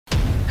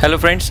Hello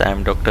friends, I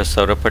am Dr.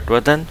 Sourabh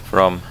Patwardhan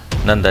from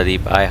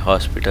Nandadeep Eye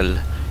Hospital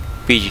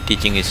PG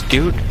Teaching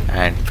Institute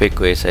and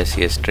FECO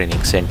SICS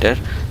Training Center,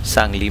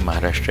 Sangli,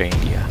 Maharashtra,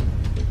 India.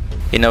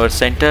 In our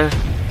center,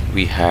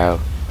 we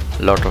have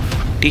a lot of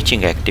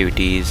teaching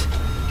activities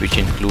which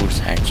includes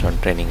hands-on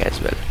training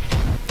as well.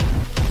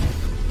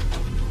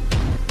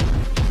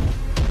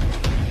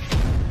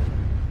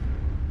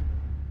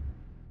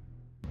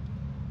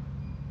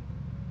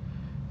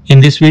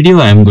 In this video,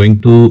 I am going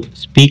to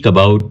speak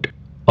about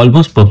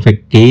almost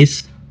perfect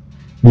case,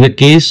 the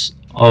case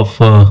of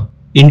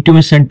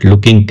intumescent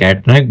looking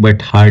cataract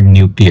but hard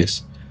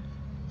nucleus.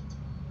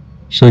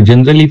 So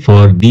generally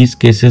for these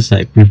cases,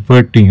 I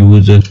prefer to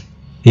use a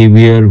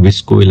heavier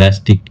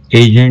viscoelastic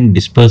agent,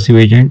 dispersive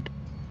agent,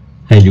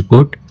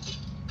 Hylucoat.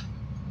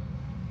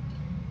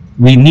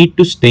 We need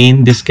to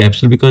stain this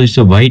capsule because it's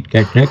a white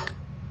cataract.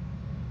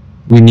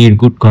 We need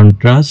good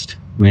contrast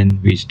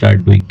when we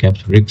start doing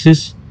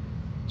capsulorhexis.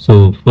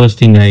 So first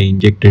thing I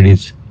injected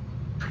is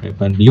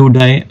one blue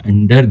dye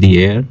under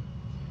the air,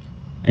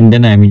 and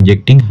then I am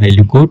injecting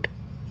Hylucoat,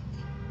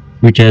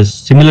 which has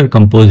similar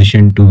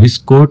composition to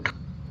Viscoat,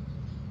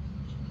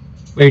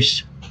 but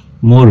it's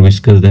more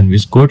viscous than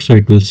Viscoat, so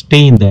it will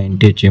stay in the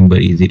anterior chamber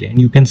easily. And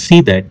you can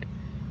see that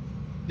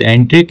the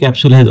anterior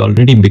capsule has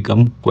already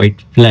become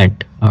quite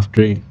flat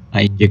after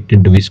I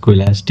injected the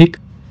viscoelastic,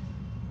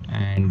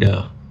 and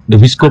the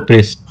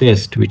viscopress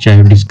test which I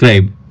have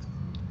described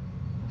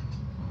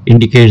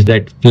indicates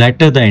that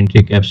flatter the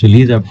anterior capsule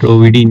is after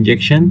OVD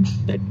injection,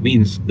 that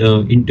means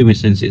the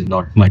intumescence is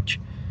not much.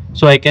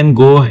 So I can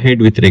go ahead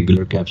with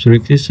regular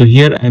capsulorhexis. So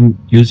here I am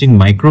using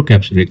micro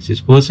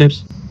capsulorhexis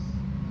forceps.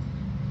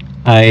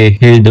 I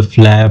held the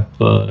flap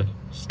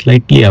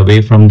slightly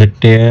away from the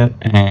tear,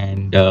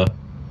 and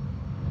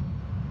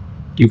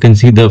you can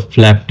see the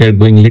flap tear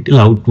going a little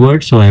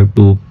outward, so I have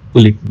to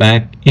pull it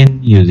back in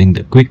using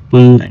the quick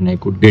pull, and I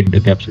could get the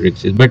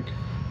capsulorhexis. But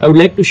I would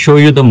like to show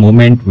you the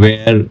moment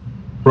where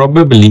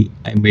probably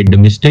I made the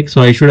mistake.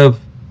 So I should have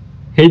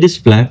held this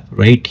flap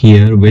right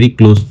here very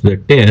close to the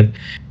tear,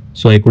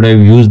 so I could have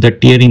used the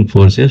tearing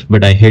forces,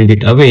 but I held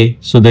it away,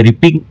 so the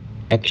ripping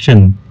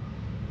action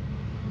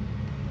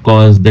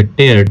caused the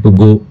tear to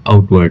go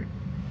outward.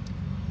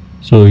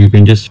 So you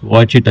can just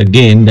watch it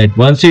again, that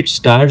once it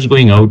starts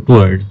going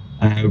outward,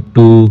 I have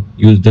to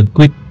use the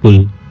quick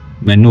pull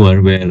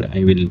maneuver where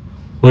I will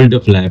hold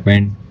the flap,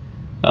 and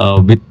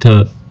with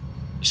a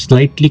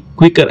slightly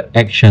quicker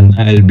action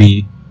I'll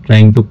be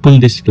trying to pull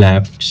this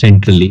flap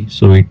centrally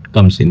so it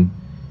comes in.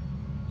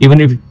 Even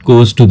if it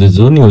goes to the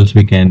zonules,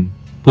 we can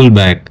pull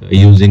back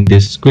using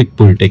this quick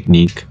pull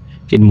technique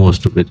in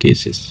most of the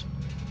cases.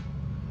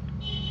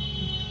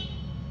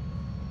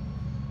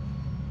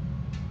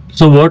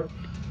 So what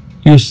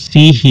you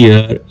see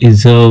here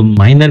is a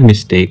minor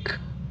mistake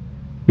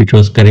which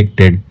was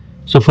corrected.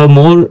 So for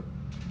more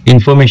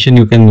information,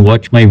 you can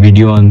watch my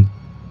video on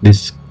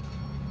this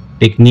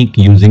technique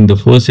using the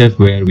forceps,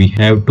 where we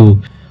have to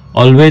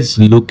always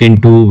look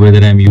into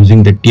whether I'm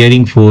using the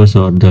tearing force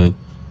or the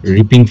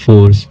ripping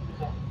force,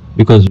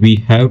 because we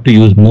have to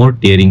use more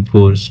tearing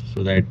force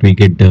so that we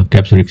get the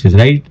capsulorhexis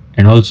right,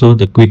 and also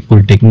the quick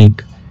pull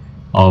technique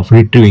of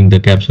retrieving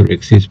the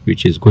capsulorhexis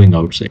which is going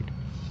outside.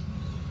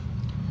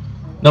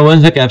 Now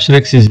once the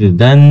capsulorhexis is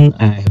done,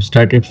 I have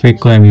started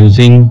FECO. I'm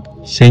using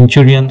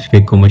Centurion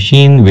FECO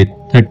machine with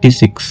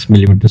 36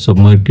 millimeters of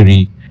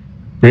mercury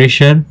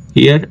pressure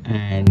here,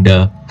 and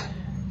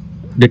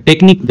the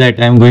technique that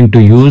I'm going to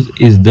use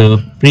is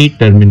the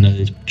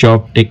pre-terminal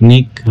chop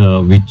technique,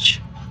 which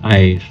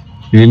I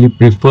really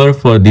prefer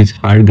for these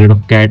hard grade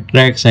of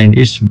cataracts, and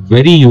it's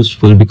very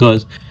useful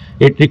because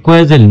it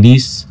requires the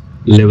least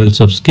levels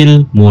of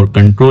skill, more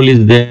control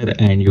is there,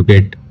 and you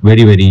get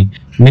very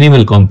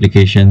minimal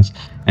complications.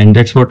 And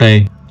that's what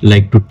I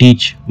like to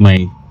teach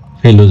my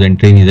fellows and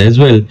trainees as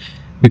well,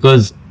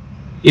 because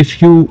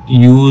if you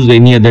use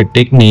any other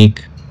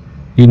technique,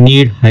 you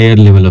need higher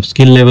level of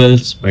skill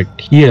levels. But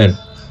here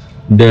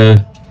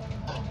the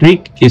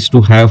trick is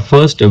to have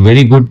first a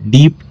very good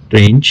deep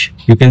trench.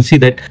 You can see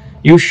that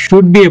you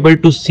should be able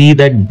to see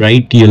that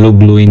bright yellow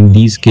glow in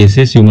these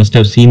cases. You must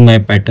have seen my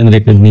pattern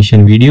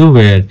recognition video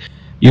where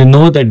you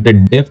know that the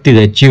depth is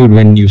achieved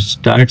when you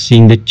start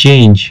seeing the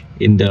change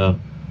in the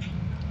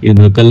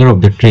color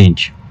of the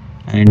trench.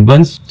 And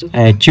once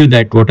I achieve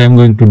that, what I'm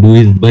going to do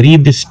is bury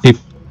this tip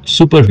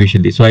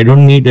superficially. So I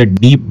don't need a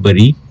deep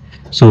bury,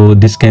 so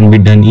this can be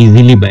done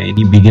easily by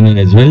any beginner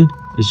as well.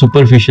 The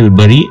superficial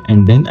bury,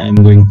 and then I'm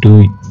going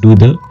to do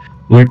the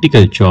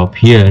vertical chop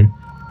here,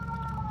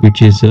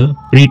 which is a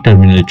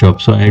pre-terminal chop.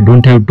 So I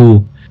don't have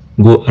to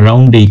go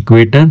around the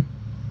equator,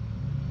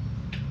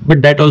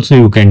 but that also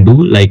you can do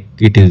like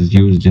it is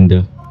used in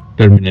the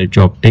terminal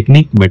chop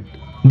technique, but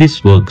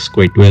this works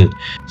quite well.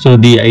 So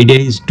the idea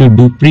is to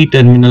do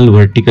pre-terminal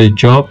vertical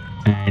chop,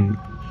 and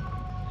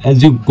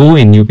as you go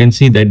in, you can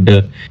see that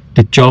the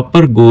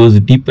chopper goes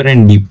deeper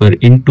and deeper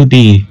into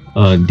the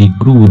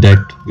groove that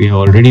we have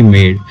already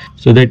made,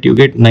 so that you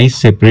get nice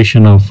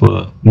separation of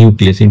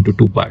nucleus into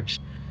two parts.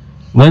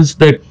 Once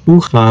the two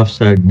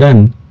halves are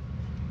done,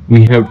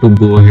 we have to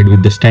go ahead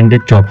with the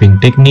standard chopping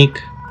technique,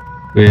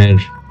 where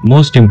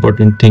most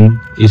important thing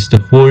is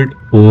the hold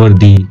over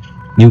the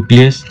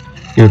nucleus.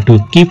 You have to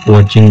keep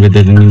watching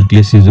whether the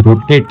nucleus is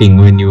rotating.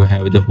 When you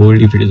have the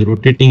hold, if it is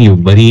rotating, you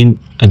bury in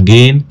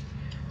again.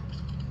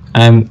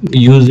 I'm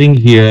using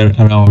here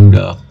around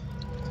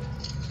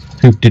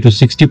 50 to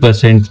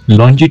 60%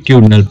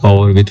 longitudinal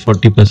power with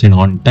 40%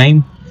 on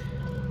time.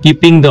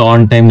 Keeping the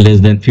on time less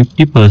than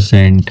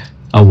 50%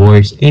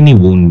 avoids any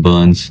wound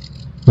burns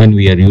when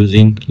we are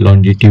using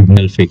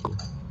longitudinal phaco.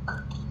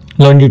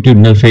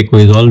 Longitudinal phaco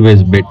is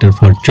always better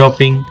for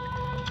chopping.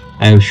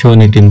 I have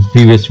shown it in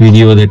previous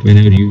video that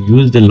whenever you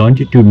use the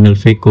longitudinal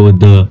phaco,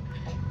 the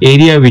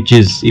area which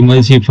is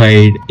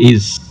emulsified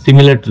is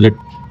similar to the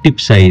tip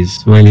size,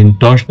 while in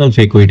torsional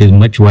phaco it is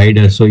much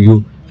wider, so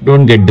you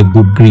don't get the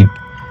good grip.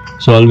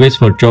 So always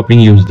for chopping,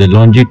 use the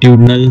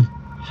longitudinal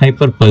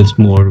hyperpulse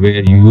mode,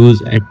 where you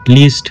use at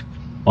least,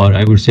 or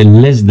I would say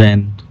less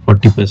than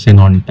 40%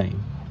 on time.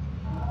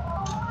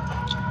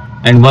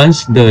 And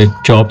once the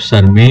chops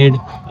are made,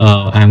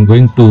 I'm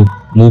going to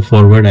move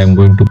forward. I'm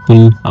going to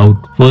pull out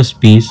first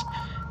piece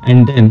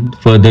and then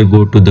further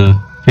go to the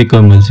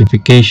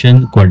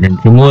phacoemulsification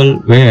quadrant removal,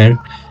 where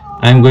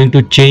I'm going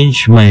to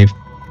change my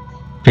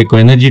phaco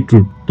energy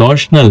to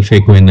torsional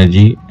phaco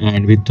energy,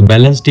 and with the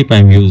balance tip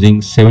I'm using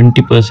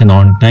 70%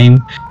 on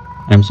time.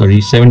 I'm sorry,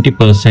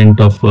 70%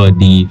 of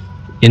the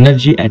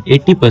energy and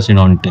 80%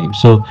 on time.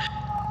 So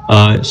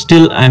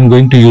still I'm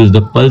going to use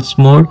the pulse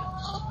mode,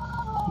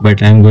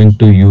 but I'm going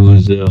to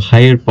use a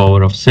higher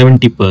power of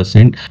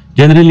 70%.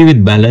 Generally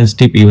with balance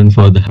tip, even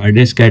for the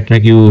hardest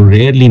cataract, you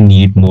rarely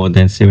need more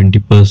than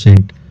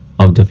 70%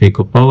 of the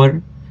phaco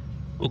power.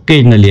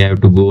 Occasionally I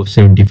have to go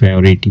 75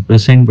 or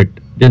 80%, but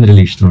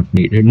generally it's not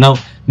needed. Now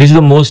this is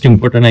the most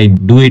important. I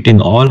do it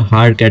in all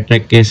hard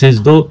cataract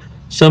cases, though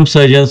some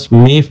surgeons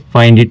may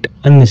find it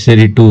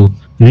unnecessary to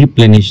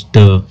replenish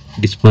the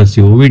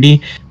dispersive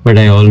OVD, but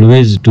I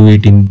always do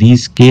it in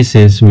these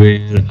cases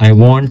where I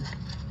want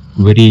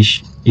very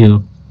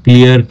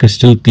clear,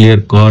 crystal clear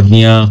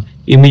cornea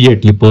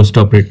immediately post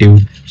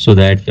operative, so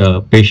that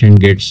patient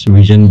gets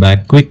vision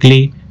back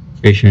quickly.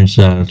 Patients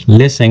are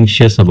less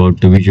anxious about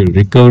the visual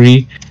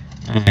recovery,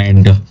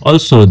 and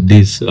also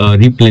this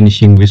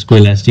replenishing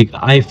viscoelastic,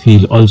 I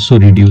feel, also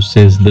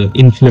reduces the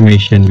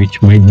inflammation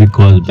which might be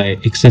caused by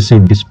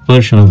excessive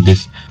dispersion of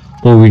this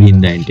OVD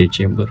in the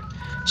antechamber.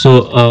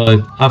 So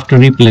after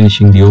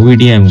replenishing the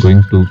OVD, I'm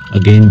going to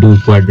again do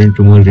quadrant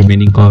removal.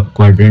 Remaining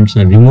quadrants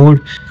are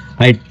removed.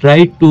 I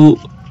try to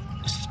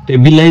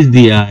stabilize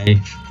the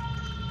eye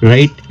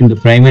right in the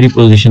primary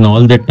position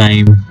all the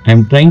time.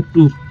 I'm trying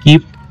to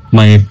keep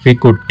my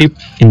phaco tip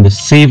in the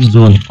safe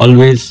zone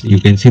always. You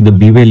can see the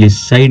bevel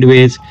is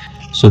sideways,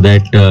 so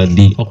that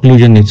the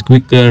occlusion is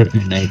quicker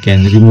and I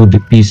can remove the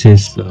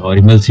pieces or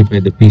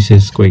emulsify the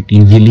pieces quite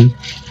easily.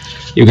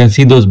 You can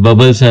see those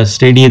bubbles are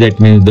steady. That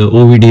means the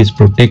OVD is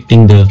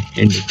protecting the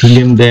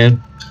endothelium there.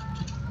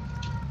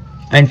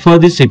 And for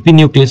this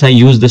epinucleus I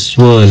use the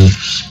swirl.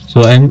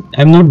 So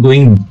I'm not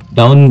going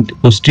down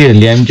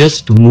posteriorly, I'm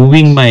just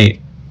moving my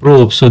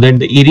probe so that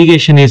the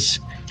irrigation is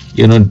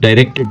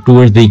directed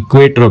towards the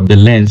equator of the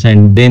lens,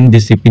 and then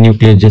this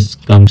epinucleus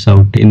just comes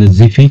out in a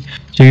jiffy.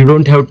 So you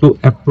don't have to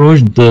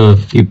approach the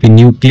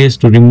epinucleus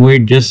to remove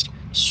it, just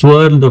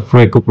swirl the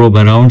phaco probe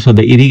around, so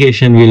the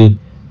irrigation will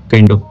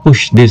kind of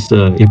push this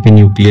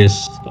epinucleus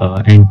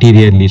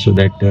anteriorly, so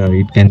that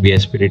it can be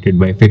aspirated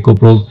by phaco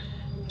probe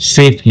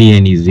safely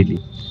and easily.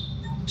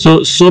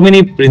 So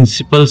many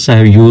principles I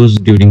have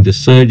used during the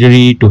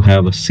surgery to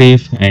have a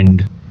safe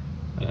and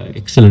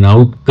excellent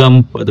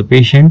outcome for the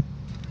patient.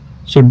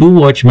 So do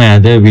watch my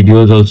other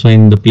videos also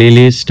in the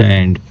playlist,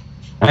 and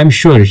I'm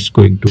sure it's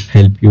going to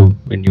help you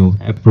when you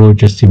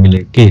approach a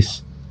similar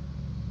case.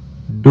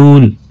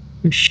 Do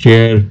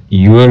share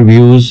your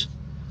views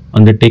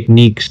on the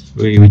techniques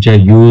which are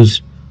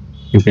used.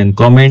 You can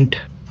comment,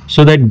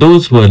 so that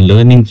those who are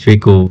learning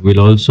phaco will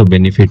also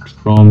benefit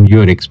from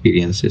your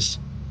experiences.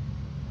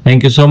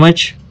 Thank you so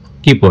much.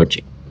 Keep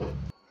watching.